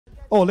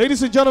Oh,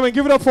 ladies and gentlemen,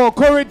 give it up for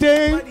Corey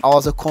Day. I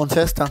was a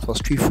contestant for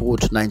Street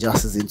Food Naija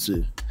Season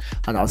 2,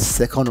 and I was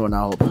second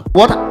runner-up.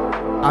 What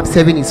I'm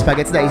serving is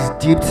spaghetti that is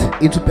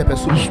dipped into pepper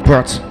soup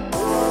broth.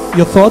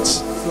 Your thoughts?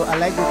 So I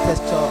like the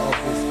texture of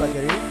the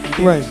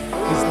spaghetti. Right.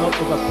 It's not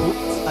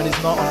overcooked and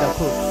it's not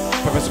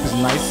undercooked. Pepper soup is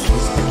nice. The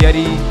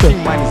spaghetti, I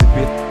think mine is a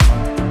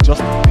bit, just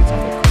a bit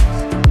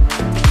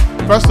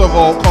undercooked. First of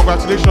all,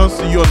 congratulations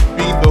to you on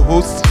being the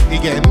host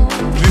again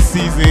this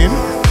season.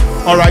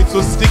 Alright,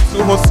 so stick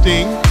to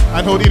hosting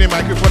and holding a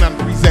microphone and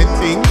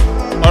presenting.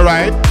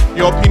 Alright,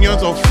 your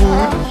opinions of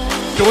food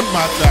don't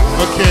matter,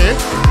 okay?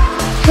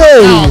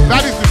 Hey! Now,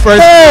 that is the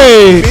first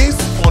Hey! thing.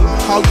 Based on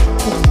how you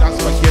cook that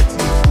spaghetti,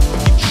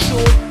 it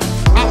showed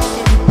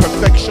absolute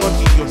perfection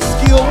in your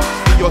skill,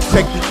 in your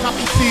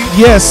technicality.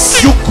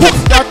 Yes. You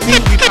cooked that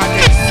thing with an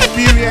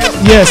experience.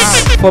 Yes.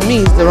 For me,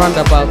 it's the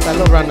roundabout. I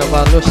love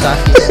roundabout, no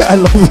shaki. I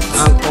love it.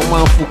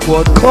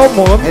 And Come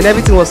on. and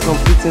everything was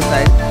complete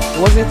inside. It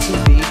wasn't too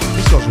big.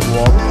 This was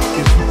warm.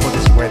 It's good for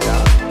this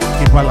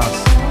weather. In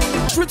balance.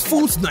 Street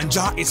Foods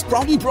Naija is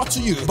proudly brought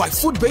to you by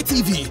Food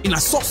TV in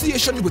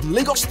association with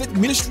Lagos State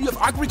Ministry of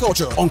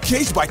Agriculture,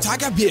 uncaged by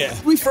Tiger Beer,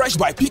 refreshed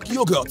by Peak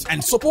Yogurt,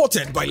 and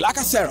supported by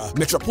Lacasera,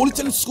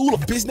 Metropolitan School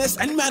of Business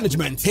and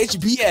Management,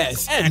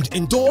 HBS, and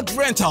Endured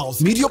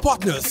Rentals, media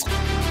partners.